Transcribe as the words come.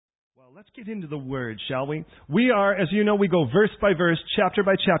Let's get into the Word, shall we? We are, as you know, we go verse by verse, chapter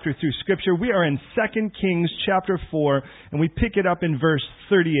by chapter through Scripture. We are in 2 Kings chapter 4, and we pick it up in verse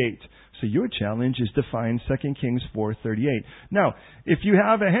 38. So your challenge is to find 2 Kings 4:38. Now, if you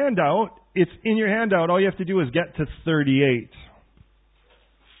have a handout, it's in your handout. All you have to do is get to 38.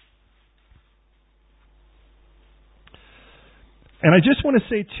 And I just want to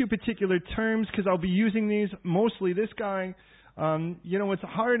say two particular terms because I'll be using these mostly. This guy... it's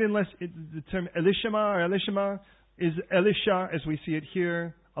hard unless the term Elishama is Elisha as we see it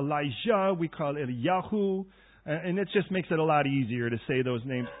here. Elijah, we call Eliyahu. And it just makes it a lot easier to say those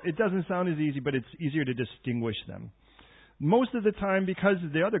names. It doesn't sound as easy, but it's easier to distinguish them. Most of the time, because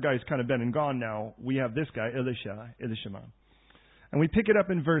the other guy's kind of been and gone now, we have this guy, Elishama. And we pick it up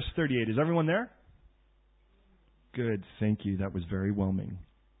in verse 38. Is everyone there? Good, thank you. That was very whelming.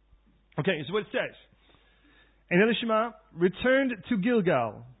 Okay, so what it says. And Elishama returned to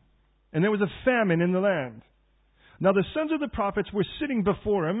Gilgal, and there was a famine in the land. Now the sons of the prophets were sitting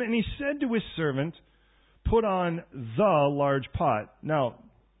before him, and he said to his servant, "Put on the large pot." Now,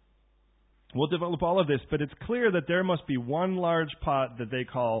 we'll develop all of this, but it's clear that there must be one large pot that they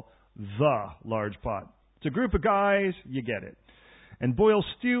call the large pot. It's a group of guys, you get it. And boil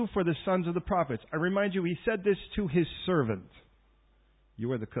stew for the sons of the prophets. I remind you, he said this to his servant.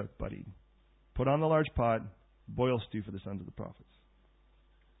 You are the cook, buddy. Put on the large pot. Boil stew for the sons of the prophets.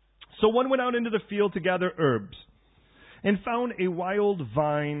 So one went out into the field to gather herbs, and found a wild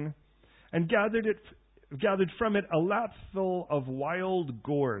vine, and gathered from it a lapful of wild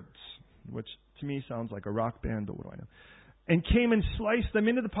gourds, which to me sounds like a rock band, but what do I know? And came and sliced them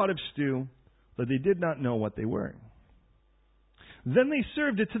into the pot of stew, but they did not know what they were. Then they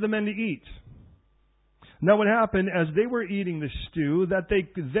served it to the men to eat. Now what happened, as they were eating the stew, that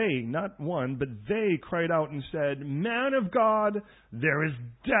they, not one, but they cried out and said, "Man of God, there is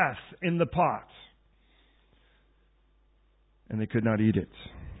death in the pot." And they could not eat it.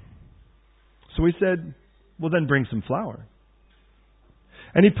 So he said, "Well then bring some flour."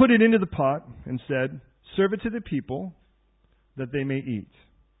 And he put it into the pot and said, "Serve it to the people that they may eat."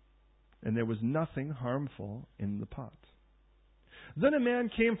 And there was nothing harmful in the pot. Then a man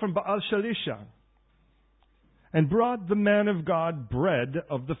came from Baal Shalisha, and brought the man of God bread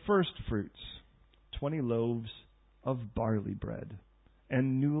of the first fruits, 20 loaves of barley bread,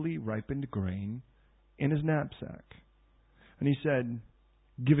 and newly ripened grain in his knapsack. And he said,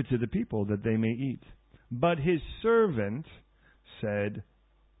 "Give it to the people that they may eat." But his servant said,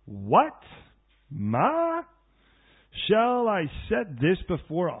 "What? Ma? Shall I set this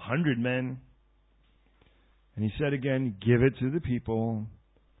before 100 men? And he said again, "Give it to the people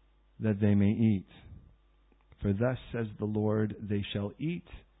that they may eat. For thus says the Lord, they shall eat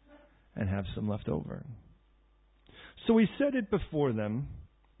and have some left over." So he set it before them,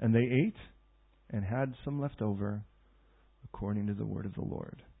 and they ate and had some left over, according to the word of the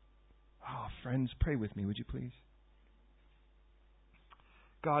Lord. Oh, friends, pray with me, would you please?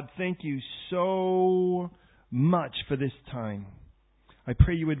 God, thank you so much for this time. I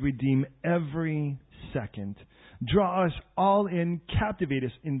pray you would redeem every second. Draw us all in, captivate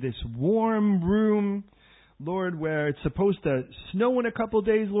us in this warm room, Lord, where it's supposed to snow in a couple of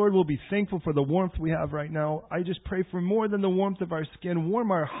days, Lord, we'll be thankful for the warmth we have right now. I just pray for more than the warmth of our skin.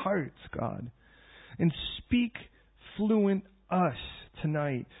 Warm our hearts, God. And speak fluent us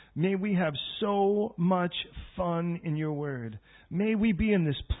tonight. May we have so much fun in your word. May we be in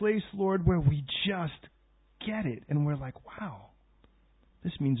this place, Lord, where we just get it. And we're like, wow,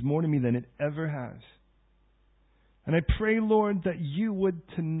 this means more to me than it ever has. And I pray, Lord, that you would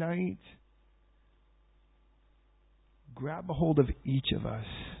tonight grab a hold of each of us,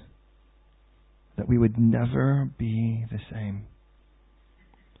 that we would never be the same.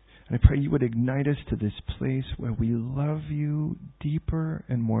 And I pray you would ignite us to this place where we love you deeper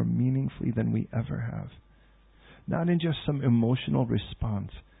and more meaningfully than we ever have. Not in just some emotional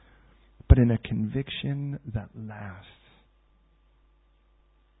response, but in a conviction that lasts.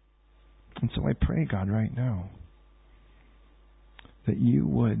 And so I pray, God, right now, that you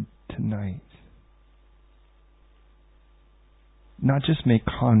would tonight not just make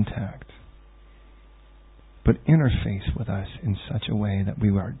contact, but interface with us in such a way that we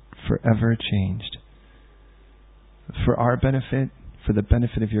are forever changed. For our benefit, for the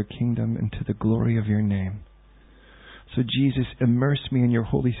benefit of your kingdom, and to the glory of your name. So Jesus, immerse me in your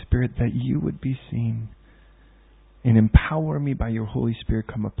Holy Spirit that you would be seen. And empower me by your Holy Spirit.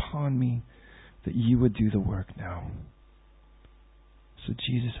 Come upon me that you would do the work now. So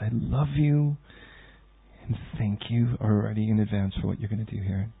Jesus, I love you. And thank you already in advance for what you're going to do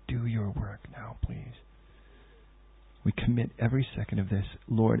here. Do your work now, please. We commit every second of this,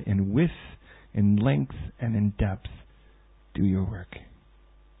 Lord, in width, in length, and in depth. Do your work.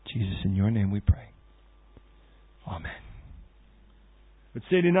 Jesus, in your name we pray. Amen. But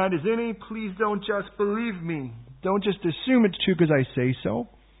say tonight, is any, please don't just believe me. Don't just assume it's true because I say so.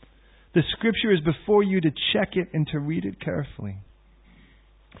 The Scripture is before you to check it and to read it carefully.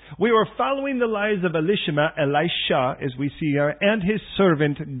 We were following the lives of Elisha, as we see here, and his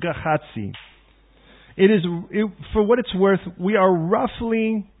servant Gehazi. For what it's worth, we are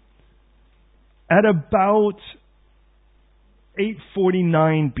roughly at about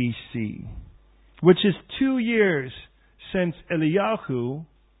 849 BC, which is 2 years since Eliyahu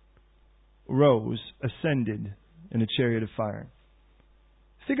ascended in a chariot of fire.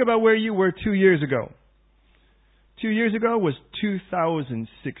 Think about where you were 2 years ago. 2 years ago was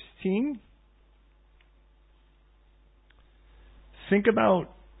 2016. Think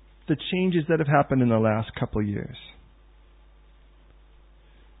about the changes that have happened in the last couple of years.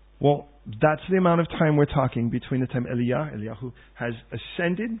 Well, that's the amount of time we're talking between the time Eliyahu has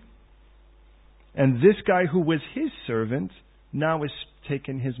ascended, and this guy who was his servant now has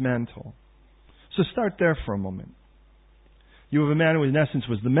taken his mantle. So start there for a moment. You have a man who in essence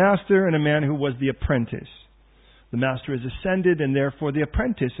was the master and a man who was the apprentice. The master has ascended, and therefore the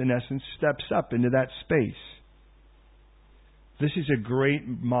apprentice in essence steps up into that space. This is a great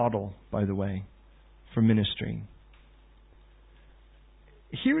model, by the way, for ministry.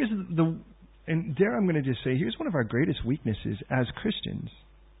 Here is and there I'm going to just say, here's one of our greatest weaknesses as Christians.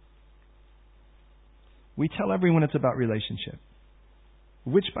 We tell everyone it's about relationship,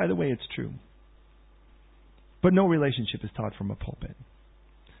 which, by the way, it's true. But no relationship is taught from a pulpit.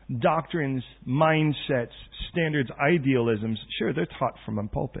 Doctrines, mindsets, standards, idealisms, sure, they're taught from a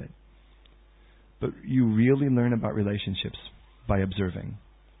pulpit. But you really learn about relationships by observing.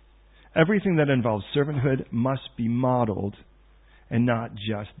 Everything that involves servanthood must be modeled and not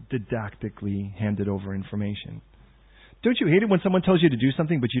just didactically handed over information. Don't you hate it when someone tells you to do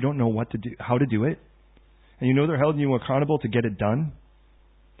something but you don't know how to do it? And you know they're holding you accountable to get it done?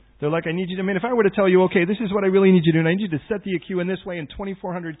 They're like, if I were to tell you, okay, this is what I really need you to do, and I need you to set the EQ in this way in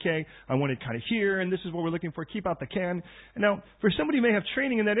 2400K, I want it kind of here, and this is what we're looking for, keep out the can. And now, for somebody who may have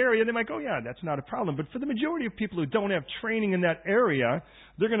training in that area, they might go, yeah, that's not a problem. But for the majority of people who don't have training in that area,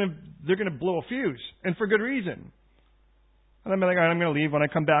 they're gonna blow a fuse, and for good reason. And I'm like, all right, I'm going to leave. When I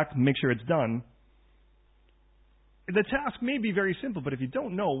come back, make sure it's done. The task may be very simple, but if you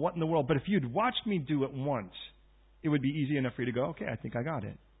don't know what in the world, but if you'd watched me do it once, it would be easy enough for you to go, okay, I think I got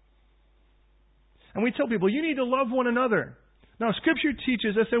it. And we tell people, you need to love one another. Now, Scripture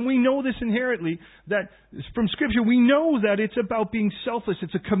teaches us, and we know this inherently, that from Scripture, we know that it's about being selfless.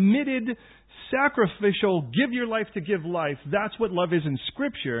 It's a committed, sacrificial, give your life to give life. That's what love is in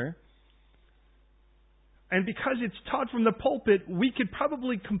Scripture. And because it's taught from the pulpit, we could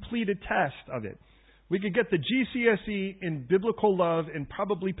probably complete a test of it. We could get the GCSE in biblical love and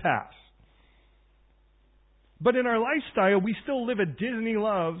probably pass. But in our lifestyle, we still live a Disney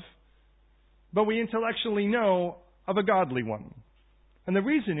love, but we intellectually know of a godly one. And the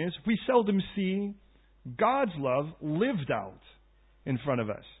reason is we seldom see God's love lived out in front of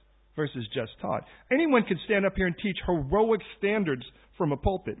us versus just taught. Anyone can stand up here and teach heroic standards from a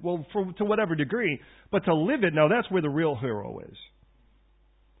pulpit, to whatever degree, but to live it, now that's where the real hero is.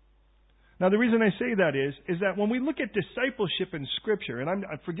 Now the reason I say that is that when we look at discipleship in Scripture, and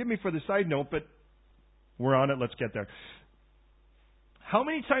forgive me for the side note, but we're on it, let's get there. How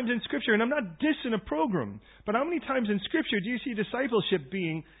many times in Scripture, and I'm not dissing a program, but how many times in Scripture do you see discipleship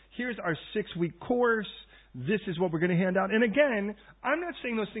being, here's our 6-week course, this is what we're going to hand out. And again, I'm not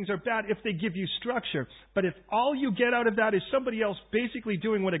saying those things are bad if they give you structure, but if all you get out of that is somebody else basically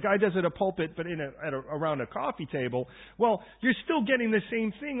doing what a guy does at a pulpit, but around a coffee table, well, you're still getting the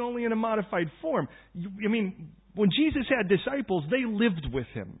same thing, only in a modified form. When Jesus had disciples, they lived with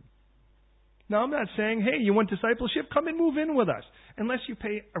Him. Now, I'm not saying, hey, you want discipleship? Come and move in with us, unless you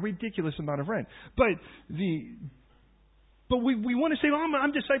pay a ridiculous amount of rent. But we want to say, well,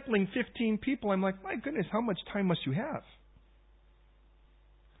 I'm discipling 15 people. I'm like, my goodness, how much time must you have?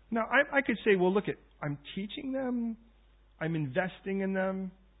 Now, I could say, well, look, I'm teaching them. I'm investing in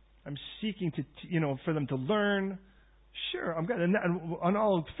them. I'm seeking for them to learn. Sure, I'm good. And on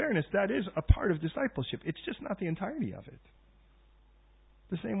all fairness, that is a part of discipleship. It's just not the entirety of it.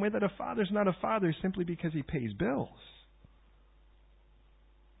 The same way that a father's not a father simply because he pays bills.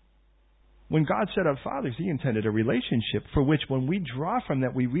 When God set up fathers, He intended a relationship for which when we draw from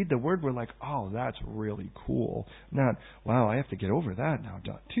that, we read the Word, we're like, oh, that's really cool. Not, wow, I have to get over that now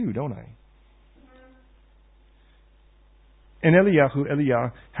too, don't I? And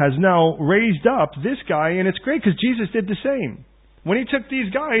Eliah, has now raised up this guy, and it's great because Jesus did the same. When he took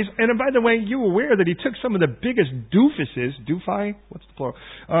these guys, and by the way, you were aware that he took some of the biggest doofuses, doofi, what's the plural,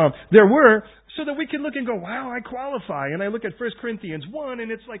 there were, so that we can look and go, wow, I qualify. And I look at 1 Corinthians 1,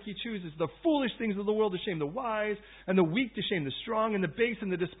 and it's like he chooses the foolish things of the world to shame the wise, and the weak to shame the strong, and the base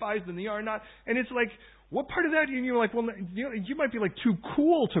and the despised and the are not. And it's like, what part of that? And you're like, well, you might be like too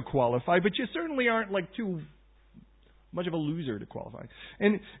cool to qualify, but you certainly aren't like too much of a loser to qualify.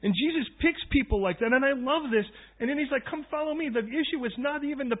 And Jesus picks people like that, and I love this. And then he's like, come follow me. The issue is not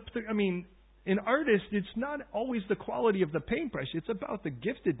even in artists, it's not always the quality of the paintbrush. It's about the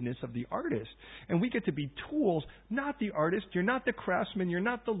giftedness of the artist. And we get to be tools, not the artist. You're not the craftsman. You're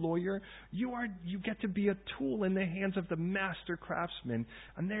not the lawyer. You get to be a tool in the hands of the master craftsman.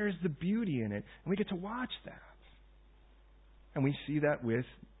 And there's the beauty in it. And we get to watch that. And we see that with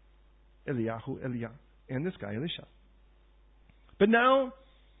Eliah, and this guy, Elisha. But now,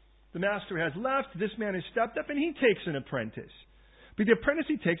 the master has left, this man has stepped up, and he takes an apprentice. But the apprentice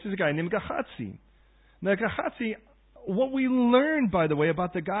he takes is a guy named Gehazi. Now, Gehazi, what we learn, by the way,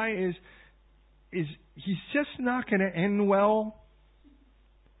 about the guy is he's just not going to end well.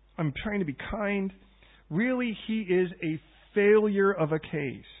 I'm trying to be kind. Really, he is a failure of a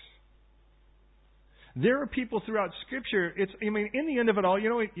case. There are people throughout Scripture, in the end of it all,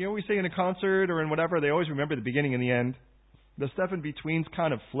 we say in a concert or in whatever, they always remember the beginning and the end. The stuff in between's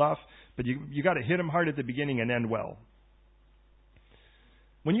kind of fluff, but you got to hit them hard at the beginning and end well.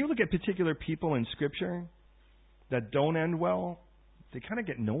 When you look at particular people in Scripture that don't end well, they kind of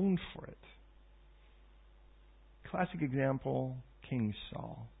get known for it. Classic example, King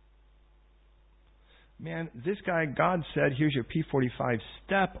Saul. Man, this guy, God said, here's your P45,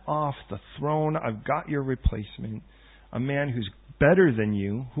 step off the throne. I've got your replacement. A man who's better than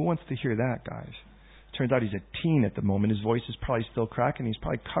you. Who wants to hear that, guys? Turns out he's a teen at the moment. His voice is probably still cracking. He's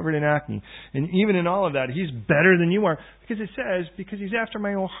probably covered in acne. And even in all of that, he's better than you are. Because it says, because he's after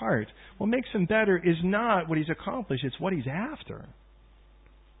my own heart. What makes him better is not what he's accomplished. It's what he's after.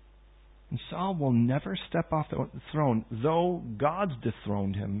 And Saul will never step off the throne, though God's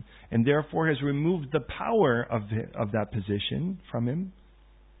dethroned him and therefore has removed the power of that position from him.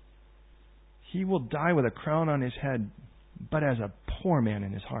 He will die with a crown on his head, but as a poor man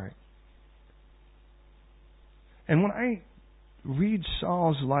in his heart. And when I read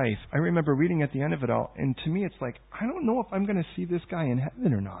Saul's life, I remember reading at the end of it all, and to me it's like, I don't know if I'm going to see this guy in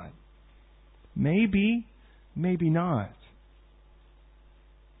heaven or not. Maybe, maybe not.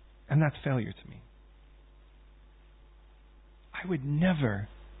 And that's failure to me. I would never,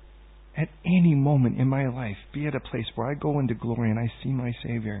 at any moment in my life, be at a place where I go into glory and I see my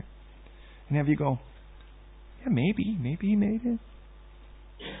Savior and have you go, yeah, maybe he made it.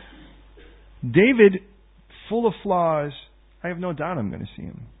 David, full of flaws, I have no doubt I'm going to see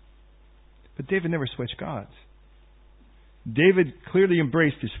him. But David never switched gods. David clearly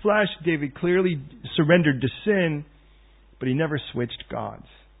embraced his flesh. David clearly surrendered to sin, but he never switched gods.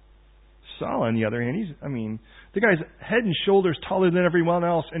 Saul, on the other hand, the guy's head and shoulders taller than everyone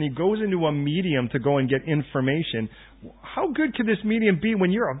else, and he goes into a medium to go and get information. How good could this medium be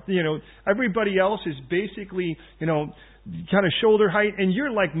when everybody else is basically, kind of shoulder height, and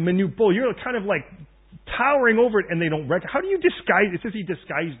you're like minute bull. You're kind of like towering over it, and they don't recognize. How do you disguise? It says he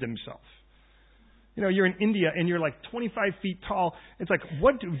disguised himself. You're in India, and you're like 25 feet tall. It's like,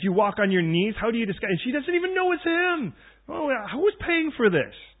 what? Do you walk on your knees? How do you disguise? And she doesn't even know it's him. Oh, who's paying for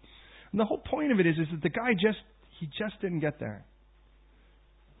this? And the whole point of it is that the guy just didn't get there.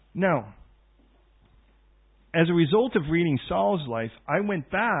 Now, as a result of reading Saul's life, I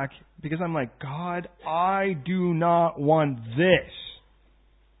went back because I'm like, God, I do not want this.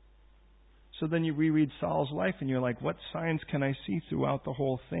 So then you reread Saul's life and you're like, what signs can I see throughout the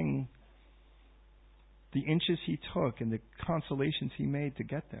whole thing? The inches he took and the consolations he made to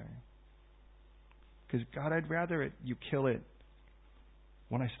get there. Because God, I'd rather you kill it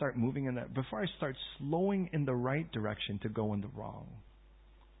when I start moving in that, before I start slowing in the right direction to go in the wrong.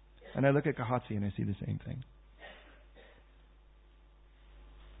 And I look at Gehazi and I see the same thing.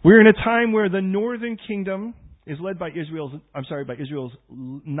 We're in a time where the northern kingdom is led by Israel's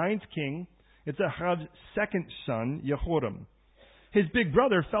ninth king. It's Ahab's second son, Jehoram. His big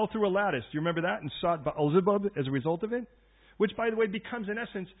brother fell through a lattice. Do you remember that? And sought Baal-zebub as a result of it? Which, by the way, becomes, in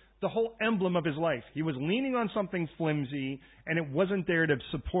essence, the whole emblem of his life. He was leaning on something flimsy, and it wasn't there to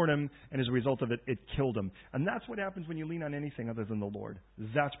support him, and as a result of it, it killed him. And that's what happens when you lean on anything other than the Lord.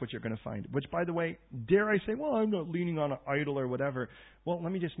 That's what you're going to find. Which, by the way, dare I say, well, I'm not leaning on an idol or whatever. Well,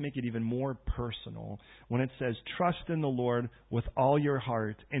 let me just make it even more personal. When it says, trust in the Lord with all your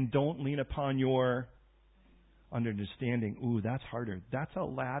heart, and don't lean upon your understanding, ooh, that's harder. That's a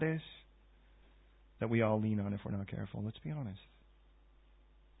lattice that we all lean on if we're not careful. Let's be honest.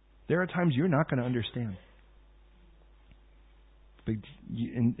 There are times you're not going to understand. But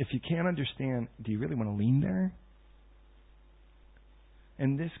and if you can't understand, do you really want to lean there?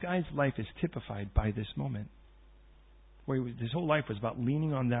 And this guy's life is typified by this moment, where his whole life was about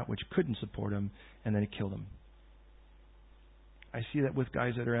leaning on that which couldn't support him, and then it killed him. I see that with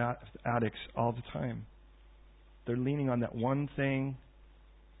guys that are addicts all the time. They're leaning on that one thing.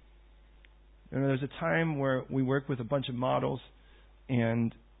 There's a time where we work with a bunch of models,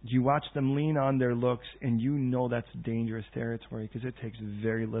 and you watch them lean on their looks, and you know that's dangerous territory because it takes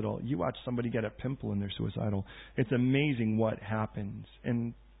very little. You watch somebody get a pimple and they're suicidal. It's amazing what happens.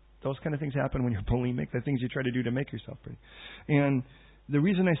 And those kind of things happen when you're bulimic, the things you try to do to make yourself pretty. And the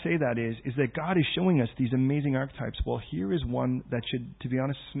reason I say that is that God is showing us these amazing archetypes. Well, here is one that should, to be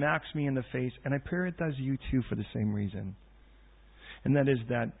honest, smacks me in the face, and I pray it does you too for the same reason. And that is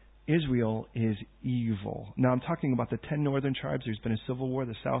that Israel is evil. Now, I'm talking about the 10 northern tribes. There's been a civil war.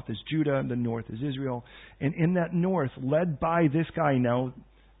 The south is Judah. The north is Israel. And in that north, led by this guy now,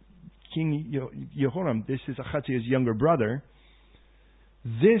 King Jehoram, this is Achaziah's younger brother,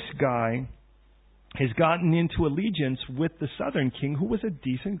 this guy has gotten into allegiance with the southern king, who was a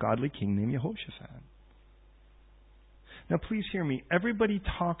decent, godly king named Jehoshaphat. Now, please hear me. Everybody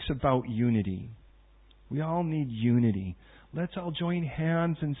talks about unity. We all need unity. Let's all join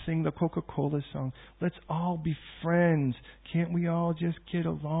hands and sing the Coca-Cola song. Let's all be friends. Can't we all just get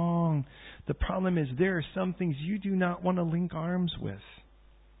along? The problem is there are some things you do not want to link arms with.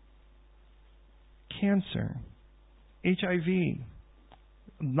 Cancer, HIV,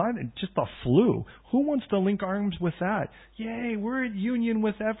 not just the flu. Who wants to link arms with that? Yay, we're at union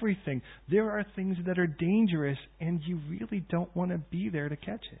with everything. There are things that are dangerous, and you really don't want to be there to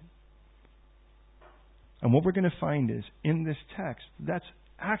catch it. And what we're going to find is, in this text, that's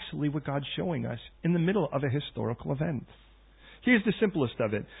actually what God's showing us in the middle of a historical event. Here's the simplest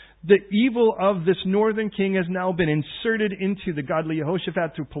of it. The evil of this northern king has now been inserted into the godly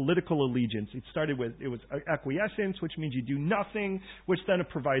Jehoshaphat through political allegiance. It started with, it was acquiescence, which means you do nothing, which then it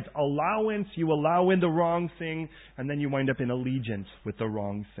provides allowance. You allow in the wrong thing, and then you wind up in allegiance with the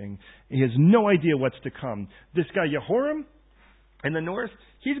wrong thing. He has no idea what's to come. This guy Jehoram, in the north,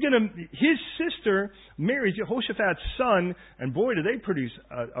 his sister marries Jehoshaphat's son, and boy, do they produce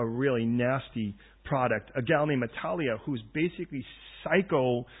a really nasty product. A gal named Atalia, who's basically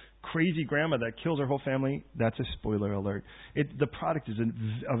psycho, crazy grandma that kills her whole family. That's a spoiler alert. The product is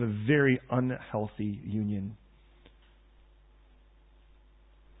of a very unhealthy union.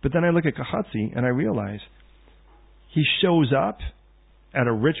 But then I look at Gehazi, and I realize he shows up at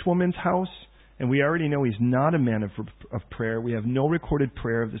a rich woman's house. And we already know he's not a man of prayer. We have no recorded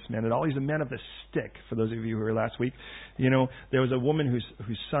prayer of this man at all. He's a man of the stick, for those of you who were last week. You know, there was a woman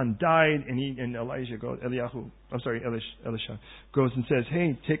whose son died, and Elisha goes and says,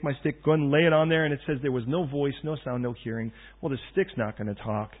 hey, take my stick, go and lay it on there. And it says there was no voice, no sound, no hearing. Well, the stick's not going to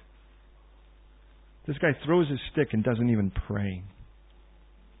talk. This guy throws his stick and doesn't even pray.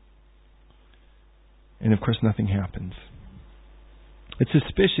 And of course, nothing happens. It's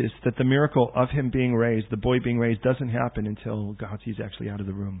suspicious that the miracle of him being raised, the boy being raised, doesn't happen until Gehazi's actually out of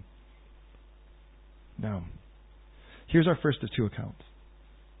the room. Now, here's our first of two accounts.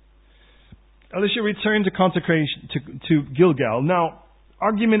 Elisha returned to consecration to Gilgal. Now,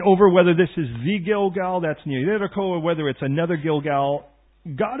 argument over whether this is the Gilgal that's near Jericho or whether it's another Gilgal.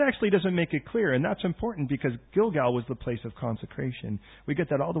 God actually doesn't make it clear, and that's important because Gilgal was the place of consecration. We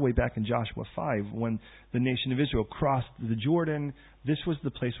get that all the way back in Joshua 5 when the nation of Israel crossed the Jordan. This was the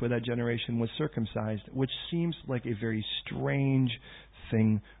place where that generation was circumcised, which seems like a very strange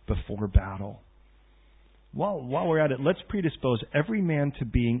thing before battle. While we're at it, let's predispose every man to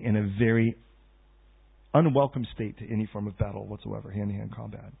being in a very unwelcome state to any form of battle whatsoever, hand-to-hand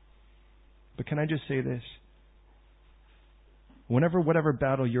combat. But can I just say this? Whatever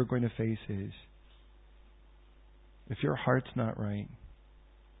battle you're going to face is, if your heart's not right,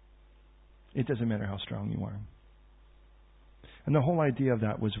 it doesn't matter how strong you are. And the whole idea of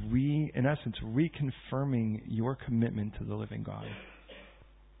that was in essence, reconfirming your commitment to the living God.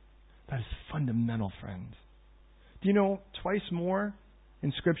 That is fundamental, friends. Do you know, twice more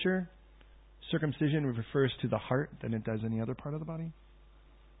in Scripture, circumcision refers to the heart than it does any other part of the body?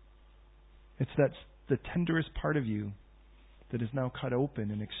 It's that the tenderest part of you that is now cut open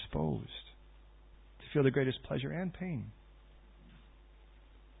and exposed to feel the greatest pleasure and pain.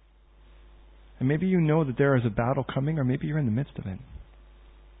 And maybe you know that there is a battle coming, or maybe you're in the midst of it.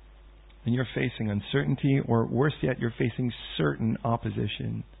 And you're facing uncertainty, or worse yet, you're facing certain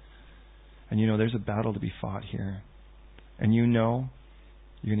opposition. And you know there's a battle to be fought here. And you know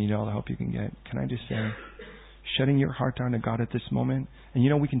you're going to need all the help you can get. Can I just say, shutting your heart down to God at this moment, and you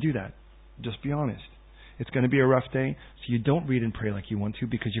know we can do that. Just be honest. It's going to be a rough day, so you don't read and pray like you want to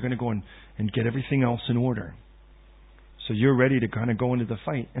because you're going to go and get everything else in order. So you're ready to kind of go into the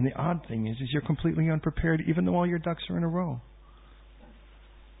fight. And the odd thing is you're completely unprepared even though all your ducks are in a row.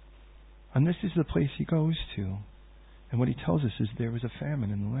 And this is the place he goes to. And what he tells us is there was a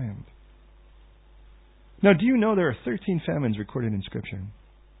famine in the land. Now, do you know there are 13 famines recorded in Scripture?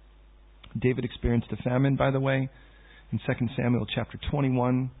 David experienced a famine, by the way, in 2 Samuel chapter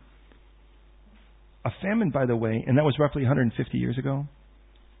 21. A famine, by the way, and that was roughly 150 years ago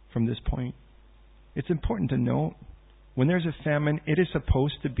from this point. It's important to note, when there's a famine, it is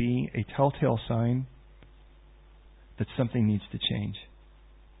supposed to be a telltale sign that something needs to change.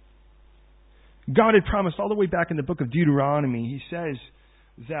 God had promised all the way back in the book of Deuteronomy, he says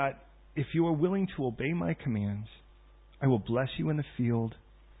that if you are willing to obey my commands, I will bless you in the field,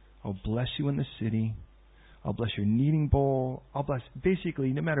 I'll bless you in the city, I'll bless your kneading bowl. I'll bless, basically,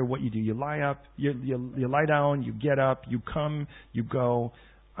 no matter what you do, you lie up, you lie down, you get up, you come, you go.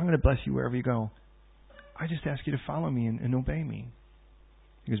 I'm going to bless you wherever you go. I just ask you to follow me and obey me.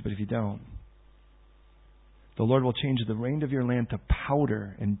 He goes, but if you don't, the Lord will change the rain of your land to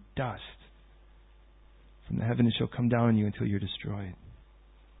powder and dust. From the heaven it shall come down on you until you're destroyed.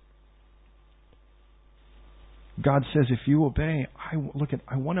 God says, if you obey, I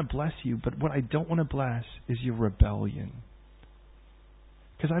want to bless you, but what I don't want to bless is your rebellion.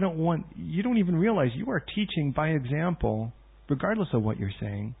 Because you don't even realize you are teaching by example, regardless of what you're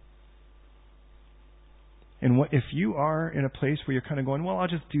saying. And if you are in a place where you're kind of going, well, I'll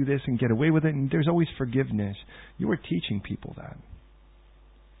just do this and get away with it, and there's always forgiveness, you are teaching people that.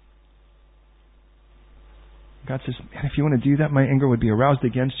 God says, man, if you want to do that, my anger would be aroused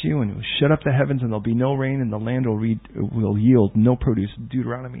against you, and it will shut up the heavens, and there'll be no rain, and the land will yield no produce.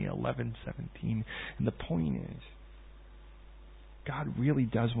 Deuteronomy 11:17. And the point is, God really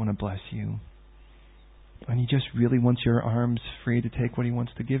does want to bless you. And He just really wants your arms free to take what He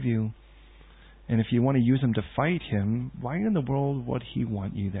wants to give you. And if you want to use them to fight Him, why in the world would He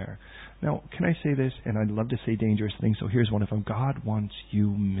want you there? Now, can I say this? And I'd love to say dangerous things, so here's one of them. God wants you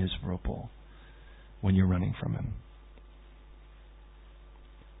miserable when you're running from Him.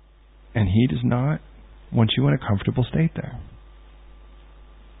 And He does not want you in a comfortable state there.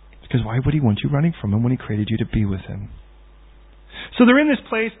 Because why would He want you running from Him when He created you to be with Him? So they're in this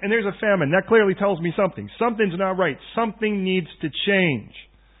place and there's a famine. That clearly tells me something. Something's not right. Something needs to change.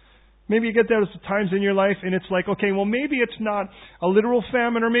 Maybe you get those times in your life and it's like, okay, well maybe it's not a literal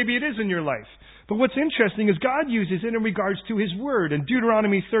famine or maybe it is in your life. But what's interesting is God uses it in regards to His Word. In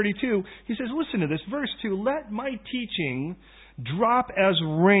Deuteronomy 32, He says, listen to this, verse 2, let my teaching drop as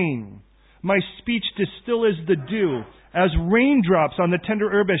rain, my speech distill as the dew, as raindrops on the tender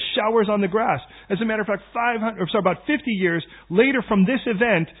herb, as showers on the grass. As a matter of fact, about 50 years later from this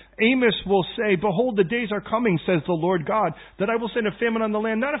event, Amos will say, behold, the days are coming, says the Lord God, that I will send a famine on the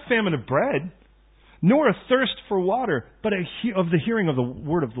land, not a famine of bread, nor a thirst for water, but of the hearing of the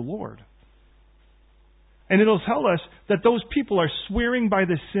word of the Lord. And it'll tell us that those people are swearing by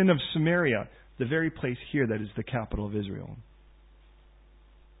the sin of Samaria, the very place here that is the capital of Israel.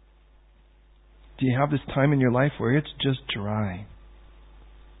 Do you have this time in your life where it's just dry?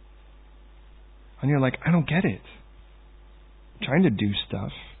 And you're like, I don't get it. I'm trying to do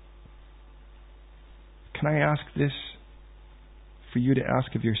stuff. Can I ask this for you to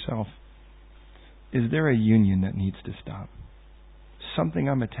ask of yourself? Is there a union that needs to stop? Something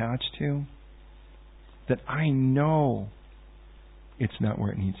I'm attached to that I know it's not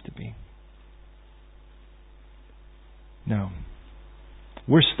where it needs to be. Now,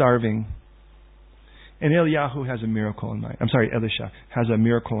 we're starving. And Eliyahu has a miracle in mind. Elisha has a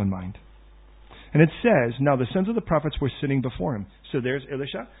miracle in mind. And it says, now the sons of the prophets were sitting before him. So there's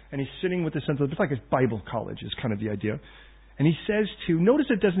Elisha, and he's sitting with the sons of the prophets. It's like a Bible college is kind of the idea. And he says notice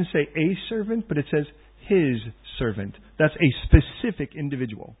it doesn't say a servant, but it says his servant. That's a specific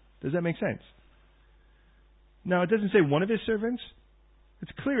individual. Does that make sense? Now, it doesn't say one of his servants.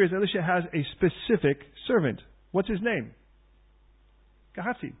 It's clear as Elisha has a specific servant. What's his name?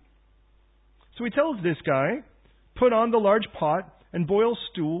 Gehazi. So he tells this guy, put on the large pot and boil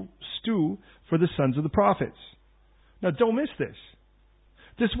stew for the sons of the prophets. Now, don't miss this.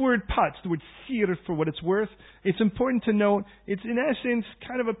 This word pot, the word sir for what it's worth, it's important to note, it's in essence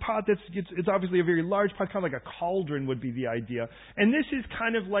kind of a pot it's obviously a very large pot, kind of like a cauldron would be the idea. And this is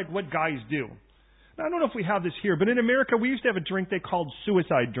kind of like what guys do. Now, I don't know if we have this here, but in America we used to have a drink they called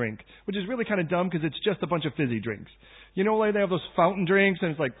suicide drink, which is really kind of dumb because it's just a bunch of fizzy drinks. You know, like they have those fountain drinks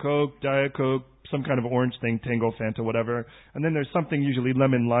and it's like Coke, Diet Coke, some kind of orange thing, Tango, Fanta, whatever. And then there's something usually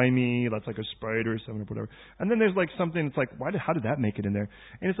lemon limey, that's like a Sprite or something, whatever. And then there's like something that's like, how did that make it in there?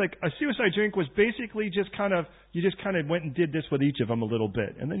 And it's like a suicide drink was basically just kind of, you just kind of went and did this with each of them a little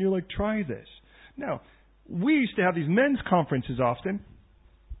bit. And then you're like, try this. Now, we used to have these men's conferences often.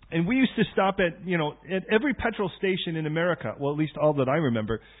 And we used to stop at every petrol station in America, well, at least all that I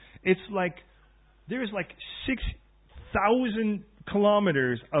remember, it's like, there's like 6,000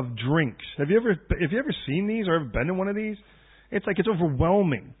 kilometers of drinks. Have you ever seen these or ever been to one of these? It's like, it's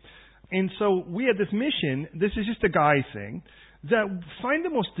overwhelming. And so we had this mission, this is just a guy thing, that find the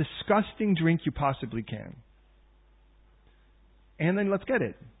most disgusting drink you possibly can. And then let's get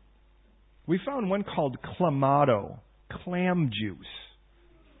it. We found one called Clamato, clam juice.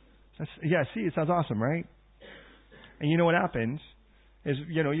 See, it sounds awesome, right? And you know what happens is,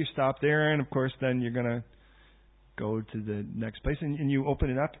 you stop there, and of course, then you're going to go to the next place, and you open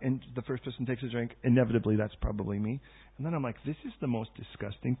it up, and the first person takes a drink. Inevitably, that's probably me. And then I'm like, this is the most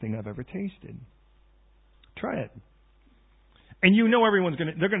disgusting thing I've ever tasted. Try it. And everyone's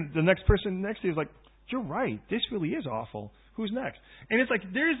the next person next to you is like, you're right, this really is awful. Who's next? And it's like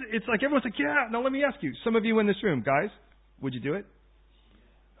everyone's like, yeah, now let me ask you, some of you in this room, guys, would you do it?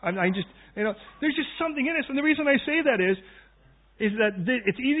 I just, there's just something in us. And the reason I say that is that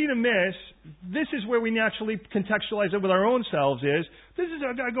it's easy to miss. This is where we naturally contextualize it with our own selves is, this is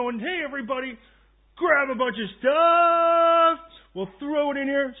a guy going, hey, everybody, grab a bunch of stuff. We'll throw it in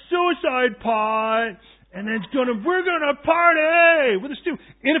here, suicide pot, and then we're going to party with a stew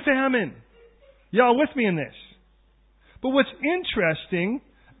in a famine. Y'all with me in this? But what's interesting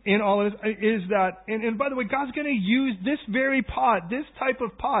in all of this is that, and by the way, God's going to use this very pot, this type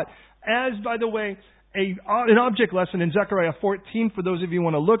of pot, as, by the way, an object lesson in Zechariah 14 for those of you who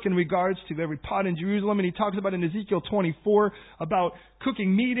want to look in regards to every pot in Jerusalem. And he talks about in Ezekiel 24 about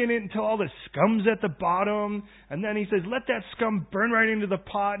cooking meat in it until all the scum's at the bottom. And then he says, let that scum burn right into the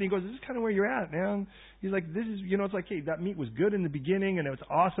pot. And he goes, this is kind of where you're at, man. He's like, this is, it's like, hey, that meat was good in the beginning and it was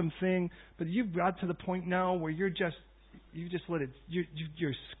an awesome thing. But you've got to the point now where you just let it,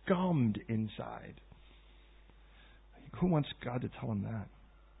 you're scummed inside. Who wants God to tell him that?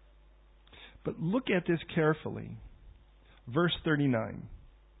 But look at this carefully. Verse 39.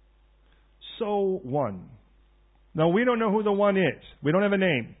 So one. Now we don't know who the one is. We don't have a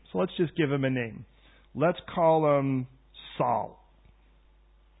name. So let's just give him a name. Let's call him Saul.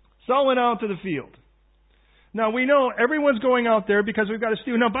 Saul went out to the field. Now we know everyone's going out there because we've got a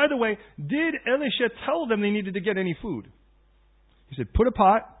stew. Now by the way, did Elisha tell them they needed to get any food? He said, put a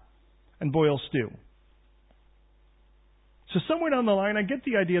pot and boil stew. So somewhere down the line, I get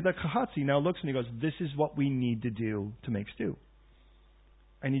the idea that Gehazi now looks and he goes, this is what we need to do to make stew.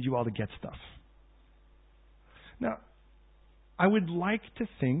 I need you all to get stuff. Now, I would like to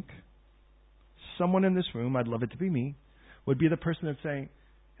think someone in this room, I'd love it to be me, would be the person that's saying,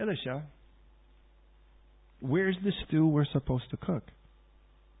 Elisha, where's the stew we're supposed to cook?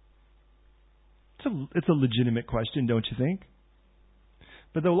 It's a legitimate question, don't you think?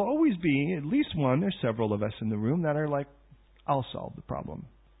 But there will always be at least one or several of us in the room that are like, I'll solve the problem.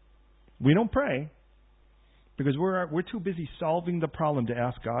 We don't pray because we're too busy solving the problem to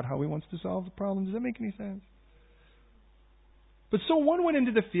ask God how he wants to solve the problem. Does that make any sense? But so one went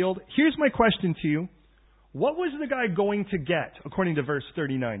into the field. Here's my question to you. What was the guy going to get according to verse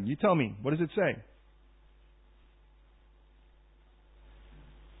 39? You tell me. What does it say?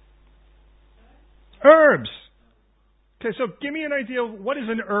 Herbs. Okay, so give me an idea of what is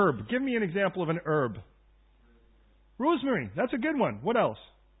an herb. Give me an example of an herb. Rosemary. That's a good one. What else?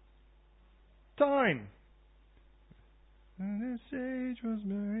 Thyme. Sage,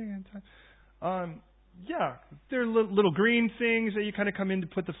 rosemary, and thyme. Yeah, they're little green things that you kind of come in to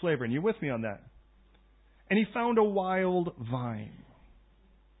put the flavor in. You with me on that? And he found a wild vine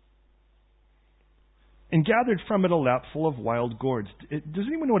and gathered from it a lap full of wild gourds. Does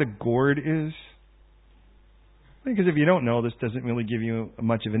anyone know what a gourd is? Because if you don't know, this doesn't really give you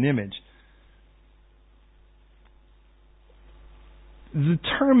much of an image. The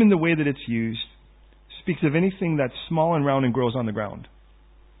term in the way that it's used speaks of anything that's small and round and grows on the ground.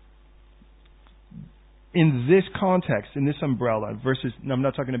 In this context, in this umbrella, versus, no, I'm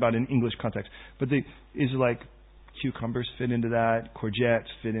not talking about in English context, but is like cucumbers fit into that, courgettes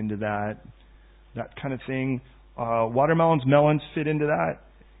fit into that kind of thing. Watermelons, melons fit into that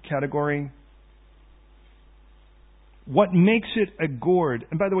category. What makes it a gourd,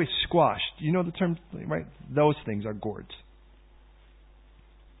 and by the way, squash, do you know the term, right? Those things are gourds.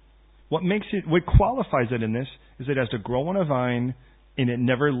 What qualifies it in this is it has to grow on a vine and it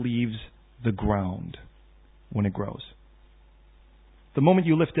never leaves the ground when it grows. The moment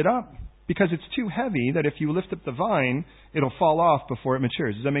you lift it up, because it's too heavy that if you lift up the vine, it'll fall off before it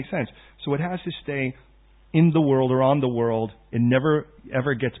matures. Does that make sense? So it has to stay in the world or on the world. It never,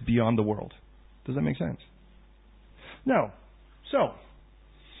 ever gets beyond the world. Does that make sense? Now, so,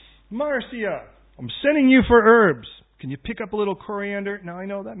 Marcia, I'm sending you for herbs. Can you pick up a little coriander? Now, I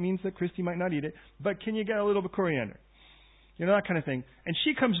know that means that Christy might not eat it, but can you get a little bit of coriander? You know, that kind of thing. And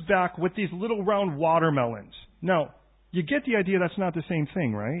she comes back with these little round watermelons. Now, you get the idea that's not the same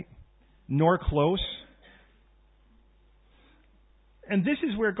thing, right? Nor close. And this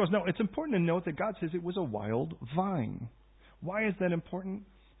is where it goes. Now, it's important to note that God says it was a wild vine. Why is that important?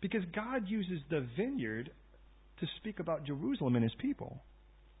 Because God uses the vineyard to speak about Jerusalem and His people.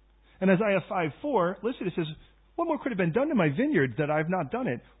 And Isaiah 5:4, listen, it says, what more could have been done to my vineyard that I've not done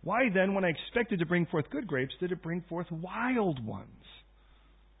it? Why then, when I expected to bring forth good grapes, did it bring forth wild ones?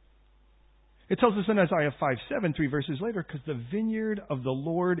 It tells us in Isaiah 5:7, 3 verses later, because the vineyard of the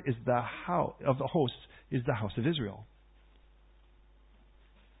Lord is the house of the hosts, is the house of Israel.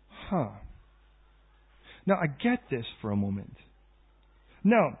 Now, I get this for a moment.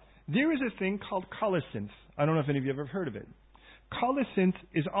 Now, there is a thing called colocynth. I don't know if any of you have ever heard of it. Colocynth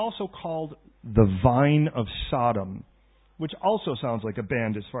is also called the vine of Sodom, which also sounds like a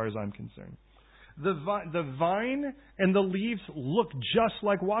band as far as I'm concerned. The vine and the leaves look just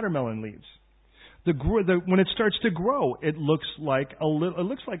like watermelon leaves. When it starts to grow, it looks like a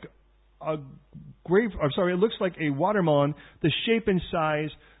watermelon, the shape and size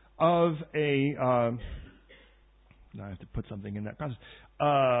of a. Now I have to put something in that process.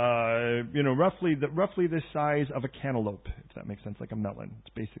 Roughly the size of a cantaloupe, if that makes sense, like a melon.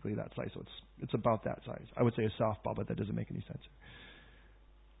 It's basically that size, so it's about that size. I would say a softball, but that doesn't make any sense.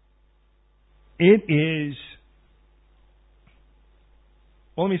 It is.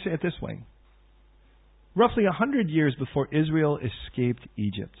 Well, let me say it this way. Roughly 100 years before Israel escaped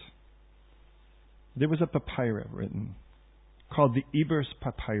Egypt, there was a papyrus written called the Ebers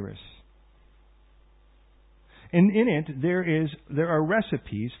Papyrus. And in it, there are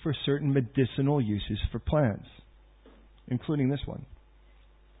recipes for certain medicinal uses for plants, including this one.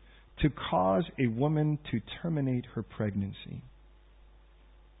 To cause a woman to terminate her pregnancy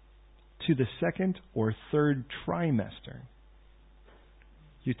to the second or third trimester,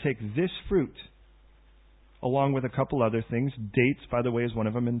 you take this fruit, along with a couple other things. Dates, by the way, is one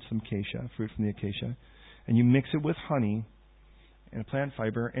of them, and some acacia, fruit from the acacia. And you mix it with honey and a plant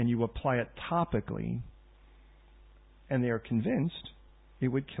fiber, and you apply it topically. And they are convinced it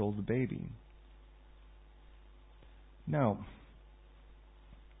would kill the baby. Now,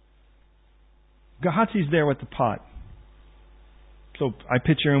 Gehazi's there with the pot. So I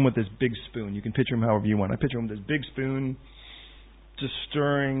picture him with this big spoon. You can picture him however you want. I picture him with this big spoon, just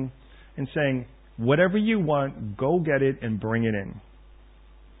stirring and saying, whatever you want, go get it and bring it in.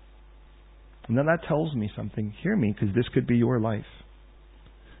 And then that tells me something. Hear me, because this could be your life.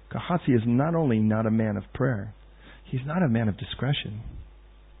 Gehazi is not only not a man of prayer, he's not a man of discretion.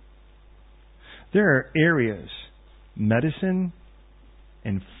 There are areas, medicine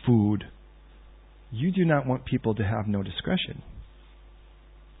and food, you do not want people to have no discretion.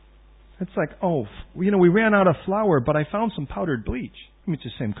 It's like, we ran out of flour, but I found some powdered bleach. It's the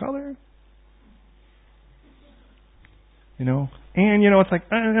same color. It's like,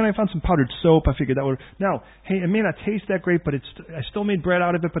 and I found some powdered soap. I figured that would. Now, hey, it may not taste that great, but I still made bread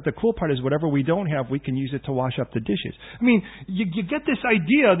out of it. But the cool part is, whatever we don't have, we can use it to wash up the dishes. I mean, you get this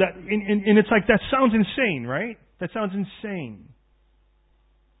idea that, and it's like, that sounds insane, right? That sounds insane.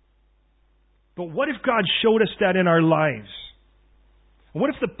 But what if God showed us that in our lives? What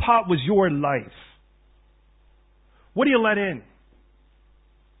if the pot was your life? What do you let in?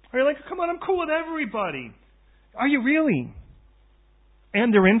 Are you like, come on, I'm cool with everybody? Are you really?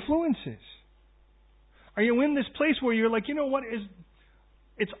 And their influences. Are you in this place where you're like,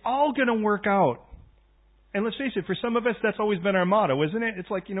 it's all going to work out? And let's face it, for some of us, that's always been our motto, isn't it? It's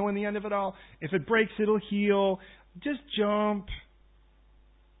like, in the end of it all, if it breaks, it'll heal. Just jump.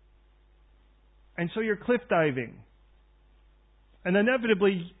 And so you're cliff diving. And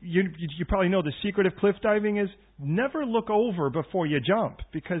inevitably, you probably know the secret of cliff diving is never look over before you jump,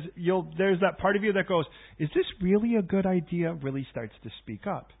 because there's that part of you that goes, is this really a good idea? Really starts to speak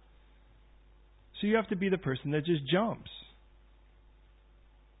up. So you have to be the person that just jumps.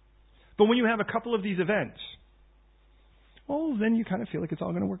 But when you have a couple of these events, then you kind of feel like it's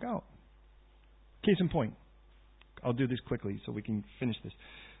all going to work out. Case in point. I'll do this quickly so we can finish this.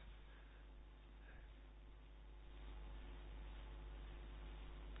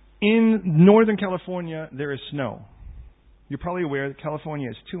 In Northern California, there is snow. You're probably aware that California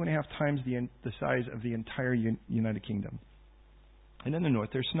is 2.5 times the size of the entire United Kingdom. And in the north,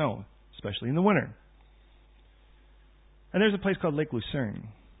 there's snow, especially in the winter. And there's a place called Lake Lucerne,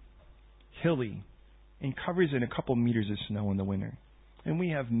 hilly, and covers in a couple meters of snow in the winter. And we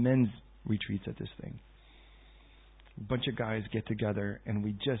have men's retreats at this thing. A bunch of guys get together, and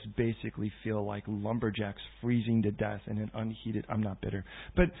we just basically feel like lumberjacks freezing to death in an unheated, I'm not bitter.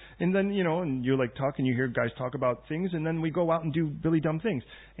 And then, and you're like talking, you hear guys talk about things, and then we go out and do really dumb things.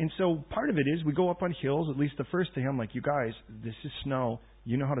 And so part of it is we go up on hills, at least the first day, I'm like, you guys, this is snow.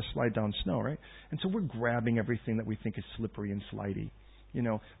 You know how to slide down snow, right? And so we're grabbing everything that we think is slippery and slidey.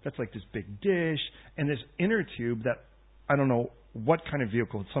 That's like this big dish and this inner tube that I don't know what kind of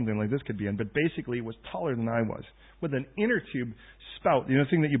vehicle something like this could be in, but basically it was taller than I was, with an inner tube spout,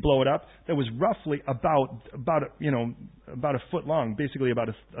 thing that you blow it up, that was roughly about a foot long, basically about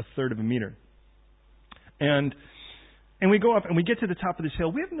a third of a meter. And we go up and we get to the top of this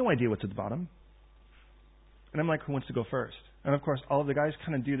hill. We have no idea what's at the bottom. And I'm like, who wants to go first? And of course, all of the guys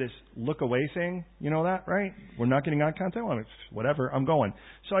kind of do this look away thing. You know that, right? We're not getting eye contact. Well, whatever, I'm going.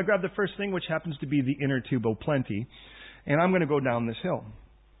 So I grab the first thing, which happens to be the inner tube plenty. And I'm going to go down this hill.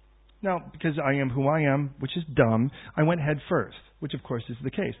 Now, because I am who I am, which is dumb, I went head first, which of course is the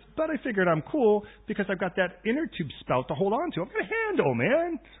case. But I figured I'm cool because I've got that inner tube spout to hold on to. I've got a handle,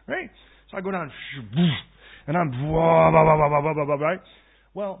 man. Right? So I go down, and I'm, right?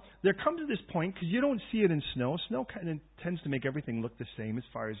 Well, there comes to this point, because you don't see it in snow. Snow kind of tends to make everything look the same as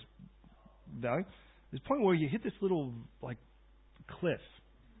far as value. There's a point where you hit this little, cliff.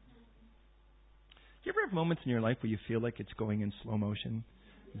 Do you ever have moments in your life where you feel like it's going in slow motion?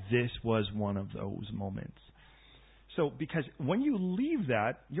 This was one of those moments. So, because when you leave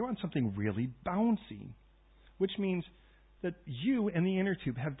that, you're on something really bouncy, which means that you and the inner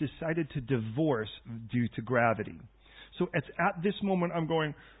tube have decided to divorce due to gravity. So it's at this moment I'm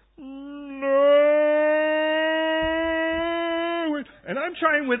going, no! And I'm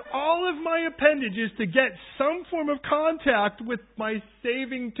trying with all of my appendages to get some form of contact with my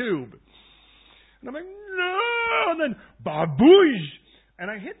saving tube. And I'm like, no! And then, baboosh! And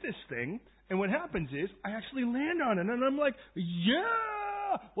I hit this thing, and what happens is, I actually land on it, and I'm like,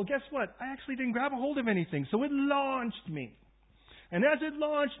 yeah! Well, guess what? I actually didn't grab a hold of anything, so it launched me. And as it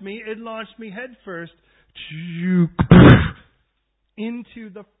launched me head first into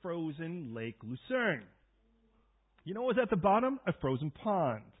the frozen Lake Lucerne. You know what was at the bottom? A frozen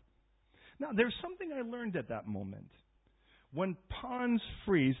pond. Now, there's something I learned at that moment. When ponds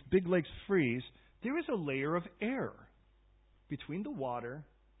freeze, big lakes freeze, there is a layer of air between the water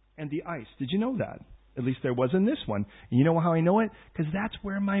and the ice. Did you know that? At least there was in this one. And you know how I know it? Because that's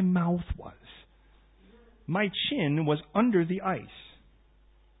where my mouth was. My chin was under the ice,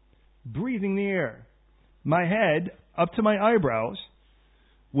 breathing the air. My head, up to my eyebrows,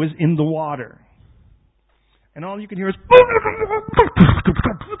 was in the water. And all you can hear is...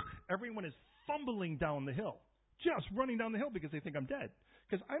 Everyone is fumbling down the hill. Just running down the hill because they think I'm dead.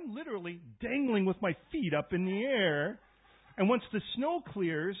 Because I'm literally dangling with my feet up in the air. And once the snow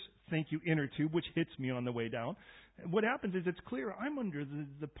clears, thank you, inner tube, which hits me on the way down, what happens is it's clear. I'm under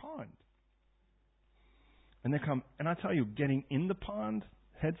the pond. And they come, and I tell you, getting in the pond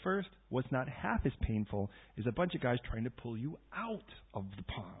head first, what's not half as painful is a bunch of guys trying to pull you out of the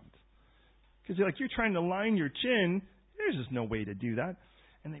pond. Because you're trying to line your chin. There's just no way to do that.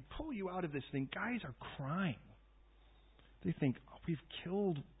 And they pull you out of this thing. Guys are crying. They think, oh, we've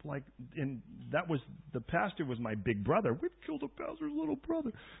killed, and that was, the pastor was my big brother. We've killed the pastor's little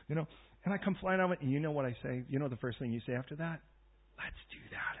brother, And I come flying out, and you know what I say? You know the first thing you say after that? Let's do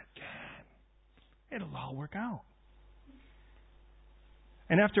that again. It'll all work out.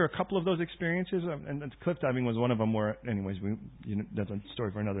 And after a couple of those experiences, and cliff diving was one of them where, anyways, that's a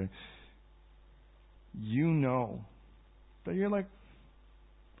story for another. That you're like,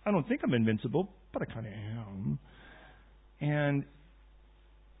 I don't think I'm invincible, but I kind of am. And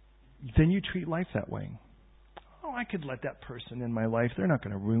then you treat life that way. Oh, I could let that person in my life. They're not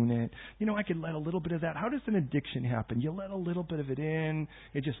going to ruin it. I could let a little bit of that. How does an addiction happen? You let a little bit of it in.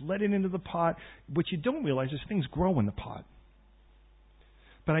 You just let it into the pot. What you don't realize is things grow in the pot.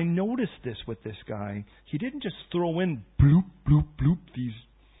 But I noticed this with this guy. He didn't just throw in bloop, bloop, bloop,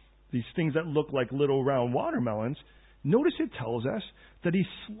 these things that look like little round watermelons. Notice it tells us that he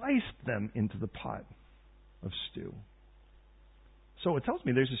sliced them into the pot of stew. So it tells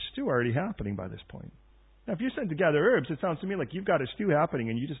me there's a stew already happening by this point. Now, if you're setting together herbs, it sounds to me like you've got a stew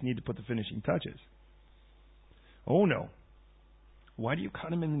happening and you just need to put the finishing touches. Oh, no. Why do you cut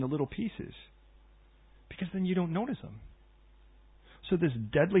them into little pieces? Because then you don't notice them. So this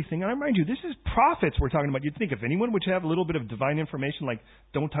deadly thing, and I remind you, this is prophets we're talking about. You'd think if anyone would have a little bit of divine information, like,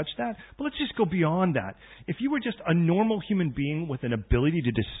 don't touch that. But let's just go beyond that. If you were just a normal human being with an ability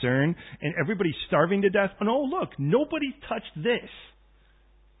to discern, and everybody's starving to death, and oh, look, nobody touched this.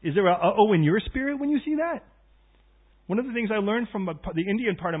 Is there a oh in your spirit when you see that? One of the things I learned from the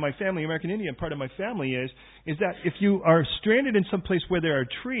Indian part of my family, American Indian part of my family, is that if you are stranded in some place where there are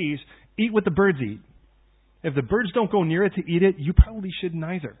trees, eat what the birds eat. If the birds don't go near it to eat it, you probably shouldn't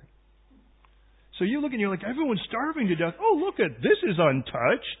either. So you look and you're like, everyone's starving to death. Oh, look at this is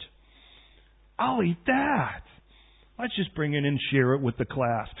untouched. I'll eat that. Let's just bring it and share it with the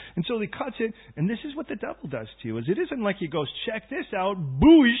class. And so he cuts it, and this is what the devil does to you. Is it isn't like he goes, check this out,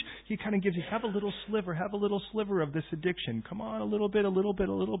 boosh. He kind of gives you, have a little sliver of this addiction. Come on, a little bit.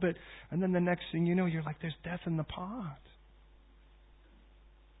 And then the next thing you know, you're like, there's death in the pot.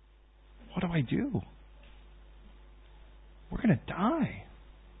 What do I do? We're going to die.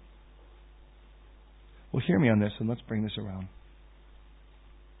 Well, hear me on this, and let's bring this around.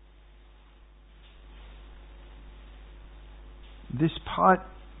 This pot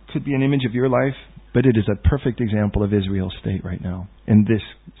could be an image of your life, but it is a perfect example of Israel's state right now in this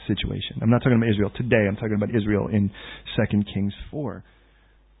situation. I'm not talking about Israel today. I'm talking about Israel in 2 Kings 4.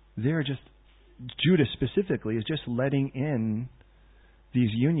 They're just, Judah specifically is just letting in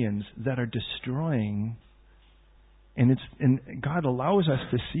these unions that are destroying. And God allows us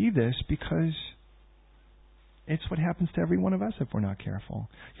to see this because it's what happens to every one of us if we're not careful.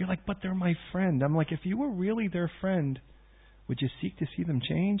 You're like, but they're my friend. I'm like, if you were really their friend, would you seek to see them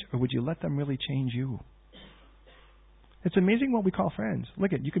change, or would you let them really change you? It's amazing what we call friends.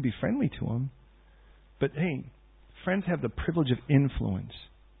 Look at, you could be friendly to them, but hey, friends have the privilege of influence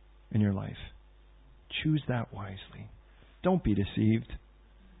in your life. Choose that wisely. Don't be deceived.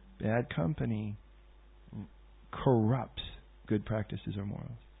 Bad company corrupts good practices or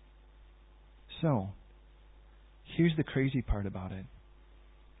morals. So, here's the crazy part about it.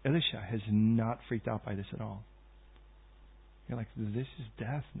 Elisha has not freaked out by this at all. You're like, this is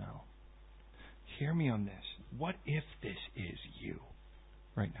death now. Hear me on this. What if this is you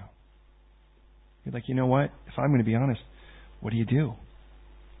right now? You're like, you know what? If I'm going to be honest, what do?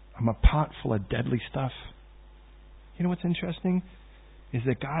 I'm a pot full of deadly stuff. You know what's interesting? Is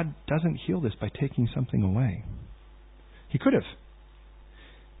that God doesn't heal this by taking something away. He could have.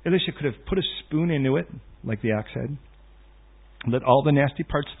 Elisha could have put a spoon into it, like the axe had, let all the nasty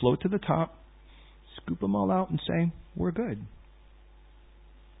parts float to the top, scoop them all out and say, we're good.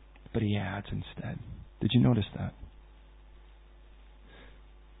 But he adds instead. Did you notice that?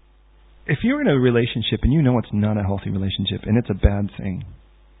 If you're in a relationship and you know it's not a healthy relationship and it's a bad thing,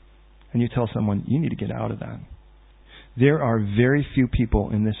 and you tell someone, you need to get out of that. There are very few people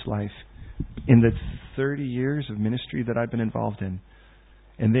in this life, in the 30 years of ministry that I've been involved in,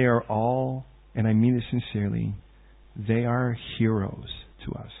 and they are all, and I mean this sincerely, they are heroes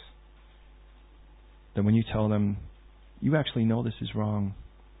to us. That when you tell them, you actually know this is wrong,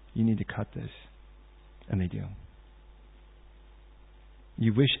 you need to cut this. And they do.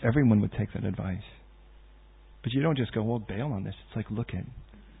 You wish everyone would take that advice. But you don't just go, well, bail on this. It's like, look at,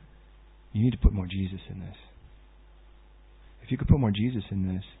 you need to put more Jesus in this. If you could put more Jesus in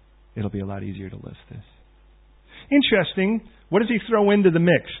this, it'll be a lot easier to list this. Interesting. What does he throw into the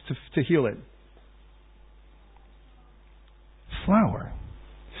mix to heal it? Flour.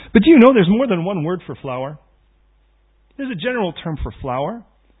 But do you know there's more than one word for flour? There's a general term for flour.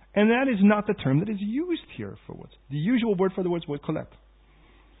 And that is not the term that is used here for what's the usual word for the word is word kolep.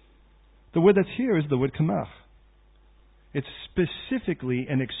 The word that's here is the word kamach. It's specifically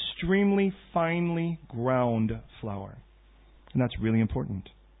an extremely finely ground flour. And that's really important.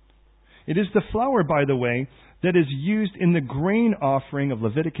 It is the flour, by the way, that is used in the grain offering of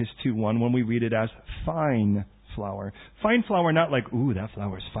Leviticus 2:1 when we read it as fine flour. Fine flour, not like, ooh, that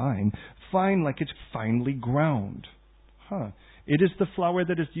flour is fine. Fine like it's finely ground. It is the flour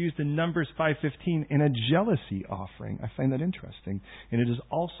that is used in Numbers 5:15 in a jealousy offering. I find that interesting. And it is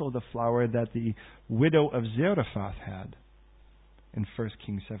also the flour that the widow of Zarephath had in 1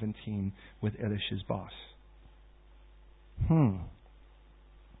 Kings 17 with Elisha's boss.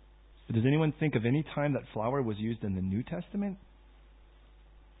 Does anyone think of any time that flour was used in the New Testament?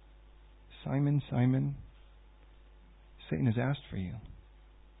 Simon, Simon, Satan has asked for you,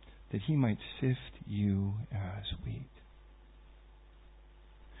 that he might sift you as wheat.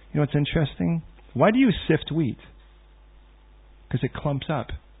 You know what's interesting? Why do you sift wheat? Because it clumps up.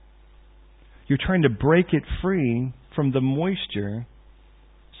 You're trying to break it free from the moisture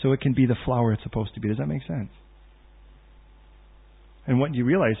so it can be the flour it's supposed to be. Does that make sense? And what you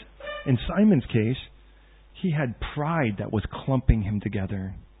realize, in Simon's case, He had pride that was clumping him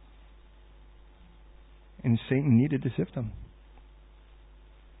together. And Satan needed to sift him.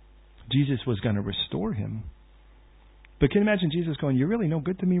 Jesus was going to restore him. But can you imagine Jesus going, "You're really no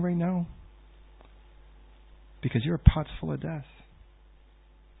good to me right now? Because your pot's full of death."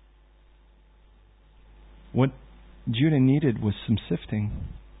 What Judah needed was some sifting.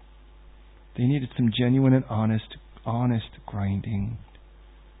 They needed some genuine and honest grinding.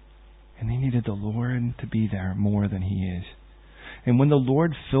 And they needed the Lord to be there more than He is. And when the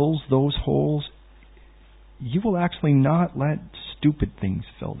Lord fills those holes, you will actually not let stupid things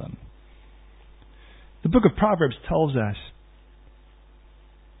fill them. The book of Proverbs tells us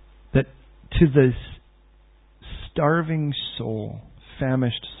that to the starving soul,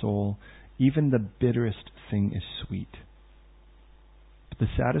 famished soul, even the bitterest thing is sweet. But the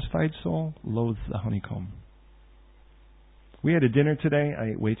satisfied soul loathes the honeycomb. We had a dinner today. I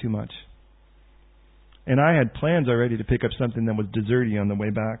ate way too much. And I had plans already to pick up something that was desserty on the way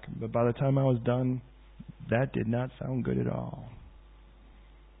back. But by the time I was done, that did not sound good at all.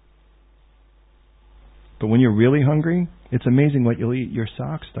 But when you're really hungry, it's amazing what you'll eat. Your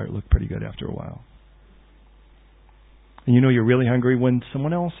socks start to look pretty good after a while. And you know you're really hungry when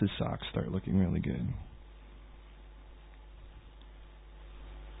someone else's socks start looking really good.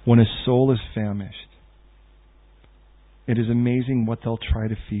 When a soul is famished, it is amazing what they'll try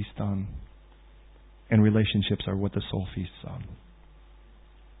to feast on. And relationships are what the soul feasts on.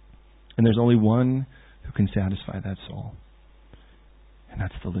 And there's only one who can satisfy that soul. And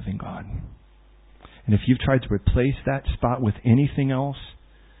that's the living God. And if you've tried to replace that spot with anything else,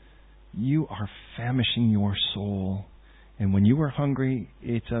 you are famishing your soul. And when you are hungry,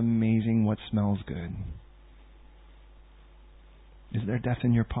 it's amazing what smells good. Is there death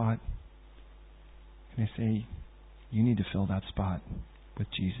in your pot? And I say, you need to fill that spot with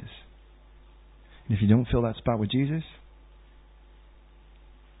Jesus. And if you don't fill that spot with Jesus,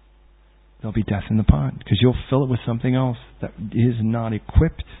 there'll be death in the pot, because you'll fill it with something else that is not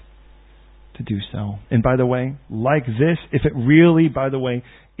equipped to do so. And by the way, like this, if it really, by the way,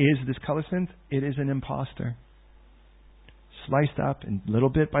 is this colocynth, it is an imposter. Sliced up and little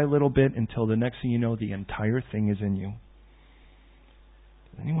bit by little bit until the next thing you know, the entire thing is in you.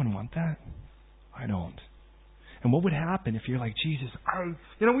 Does anyone want that? I don't. And what would happen if you're like, Jesus,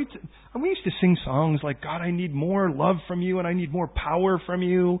 we used to sing songs like, God, I need more love from you and I need more power from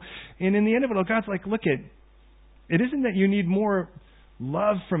you. And in the end of it all, God's like, look, it isn't that you need more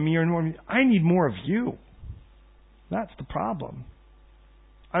love from me or more. I need more of you. That's the problem.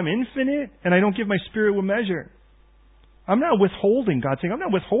 I'm infinite and I don't give my spirit a measure. I'm not withholding. God's saying, I'm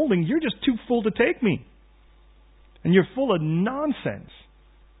not withholding. You're just too full to take me. And you're full of nonsense.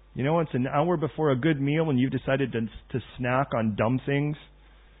 You know, it's an hour before a good meal and you've decided to snack on dumb things.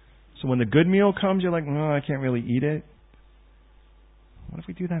 So when the good meal comes, you're like, no, I can't really eat it. What if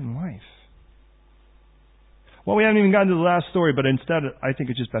we do that in life? Well, we haven't even gotten to the last story, but instead I think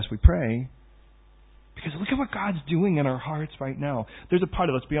it's just best we pray. Because look at what God's doing in our hearts right now. There's a part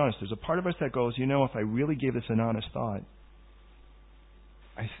of, let's be honest, there's a part of us that goes, if I really gave this an honest thought,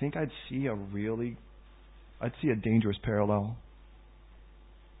 I think I'd see a dangerous parallel.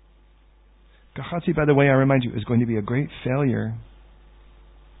 Gehazi, by the way, I remind you, is going to be a great failure.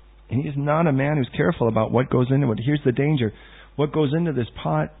 And he is not a man who's careful about what goes into it. Here's the danger. What goes into this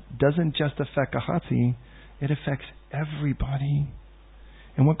pot doesn't just affect Gehazi, it affects everybody.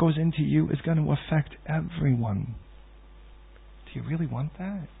 And what goes into you is going to affect everyone. Do you really want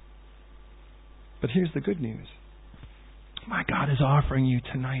that? But here's the good news. My God is offering you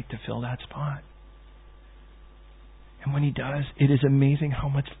tonight to fill that spot. And when He does, it is amazing how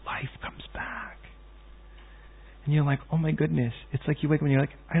much life comes back. And you're like, oh my goodness. It's like you wake up and you're like,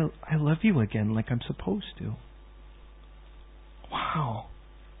 I love you again like I'm supposed to. Wow.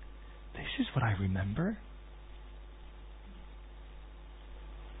 This is what I remember.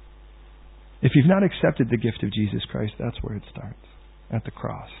 If you've not accepted the gift of Jesus Christ, that's where it starts, at the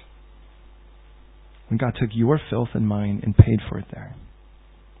cross. When God took your filth and mine and paid for it there.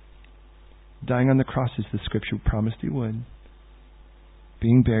 Dying on the cross as the Scripture promised He would.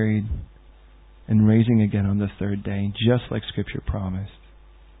 Being buried and raising again on the third day, just like Scripture promised.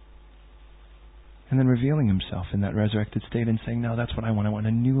 And then revealing Himself in that resurrected state and saying, no, that's what I want. I want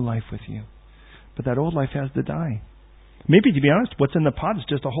a new life with you. But that old life has to die. Maybe, to be honest, what's in the pot is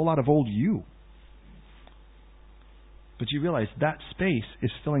just a whole lot of old you. But you realize that space is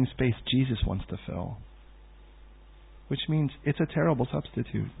filling space Jesus wants to fill. Which means it's a terrible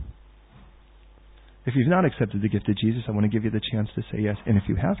substitute. If you've not accepted the gift of Jesus, I want to give you the chance to say yes. And if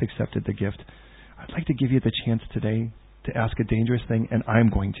you have accepted the gift, I'd like to give you the chance today to ask a dangerous thing, and I'm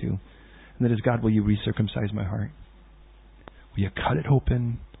going to. And that is, God, will you recircumcise my heart? Will you cut it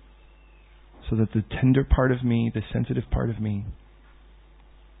open so that the tender part of me, the sensitive part of me,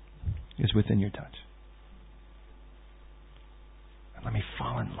 is within your touch? And let me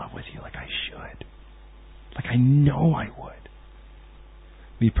fall in love with you like I should. Like I know I would.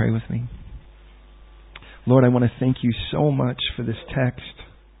 Will you pray with me? Lord, I want to thank you so much for this text.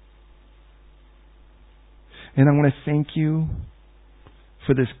 And I want to thank you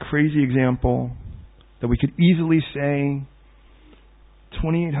for this crazy example that we could easily say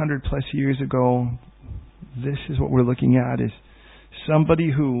 2,800 plus years ago, this is what we're looking at, is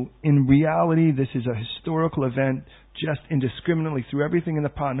somebody who, in reality, this is a historical event, just indiscriminately threw everything in the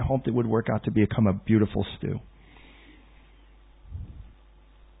pot and hoped it would work out to become a beautiful stew.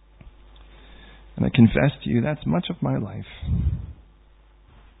 And I confess to you, that's much of my life.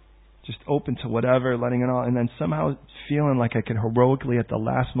 Just open to whatever, letting it all, and then somehow feeling like I could heroically at the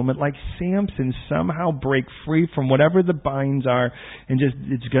last moment, like Samson, somehow break free from whatever the binds are, and just,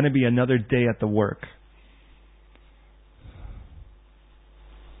 it's going to be another day at the work.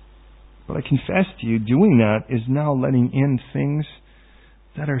 But I confess to you, doing that is now letting in things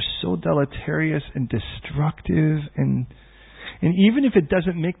that are so deleterious and destructive, and even if it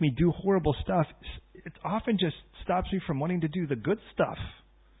doesn't make me do horrible stuff, it often just stops me from wanting to do the good stuff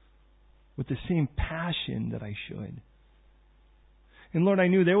with the same passion that I should. And Lord, I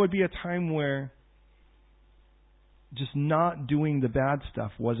knew there would be a time where just not doing the bad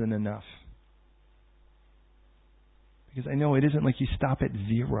stuff wasn't enough. Because I know it isn't like you stop at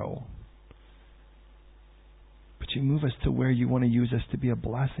 0. But you move us to where you want to use us to be a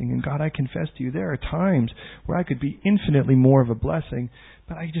blessing. And God, I confess to you, there are times where I could be infinitely more of a blessing,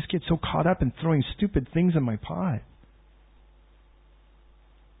 but I just get so caught up in throwing stupid things in my pot.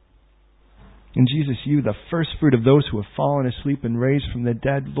 And Jesus, you, the first fruit of those who have fallen asleep and raised from the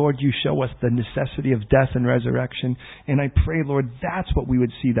dead, Lord, you show us the necessity of death and resurrection. And I pray, Lord, that's what we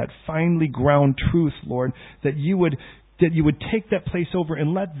would see, that finely ground truth, Lord, that you would take that place over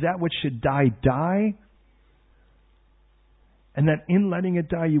and let that which should die, die. And that in letting it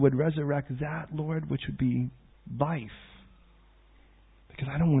die, you would resurrect that, Lord, which would be life. Because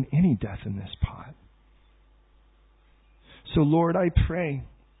I don't want any death in this pot. So, Lord, I pray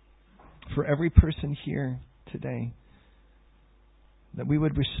for every person here today that we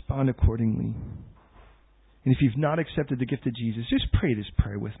would respond accordingly. And if you've not accepted the gift of Jesus, just pray this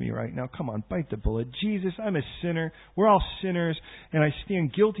prayer with me right now. Come on, bite the bullet. Jesus, I'm a sinner. We're all sinners, and I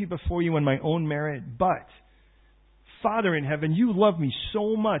stand guilty before you on my own merit. But, Father in heaven, you love me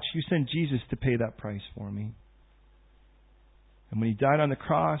so much, you sent Jesus to pay that price for me. And when he died on the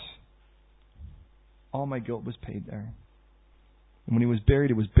cross, all my guilt was paid there. And when he was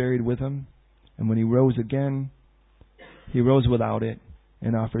buried, it was buried with him. And when he rose again, he rose without it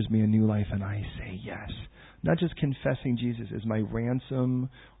and offers me a new life. And I say yes. Not just confessing Jesus as my ransom,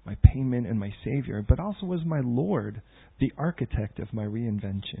 my payment, and my Savior, but also as my Lord, the architect of my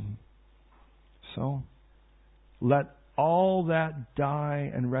reinvention. So, let all that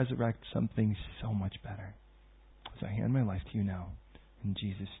die and resurrect something so much better. As I hand my life to you now, in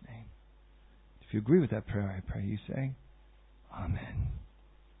Jesus' name. If you agree with that prayer, I pray you say, Amen.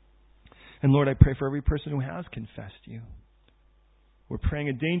 And Lord, I pray for every person who has confessed you. We're praying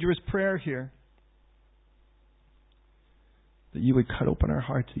a dangerous prayer here. That you would cut open our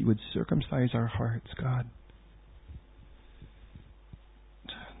hearts, that you would circumcise our hearts, God.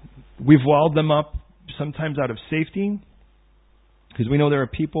 We've walled them up sometimes out of safety, because we know there are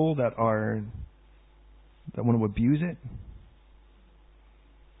people that want to abuse it.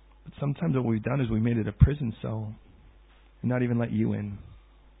 But sometimes what we've done is we made it a prison cell and not even let you in.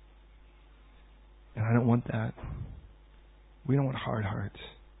 And I don't want that. We don't want hard hearts.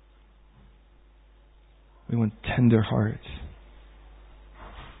 We want tender hearts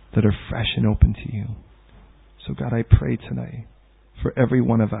that are fresh and open to you. So God, I pray tonight for every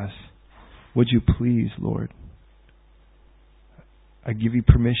one of us. Would you please, Lord, I give you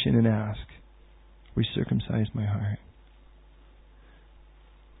permission and ask, recircumcise my heart.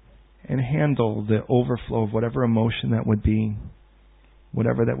 And handle the overflow of whatever emotion that would be,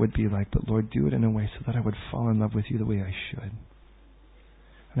 whatever that would be like. But Lord, do it in a way so that I would fall in love with you the way I should.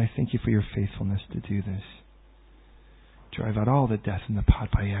 And I thank you for your faithfulness to do this. Drive out all the death in the pot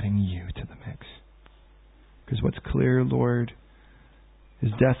by adding you to the mix. Because what's clear, Lord, is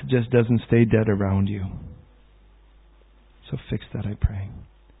death just doesn't stay dead around you. So fix that, I pray.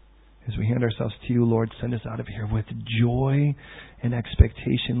 As we hand ourselves to you, Lord, send us out of here with joy and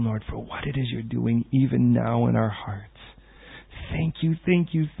expectation, Lord, for what it is you're doing even now in our hearts. thank you, thank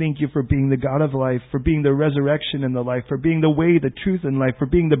you, thank you for being the God of life, for being the resurrection and the life, for being the way, the truth, and life, for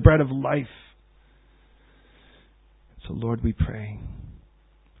being the bread of life. So, Lord, we pray,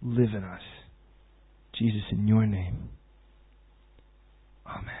 live in us. Jesus, in your name.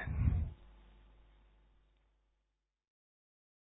 Amen.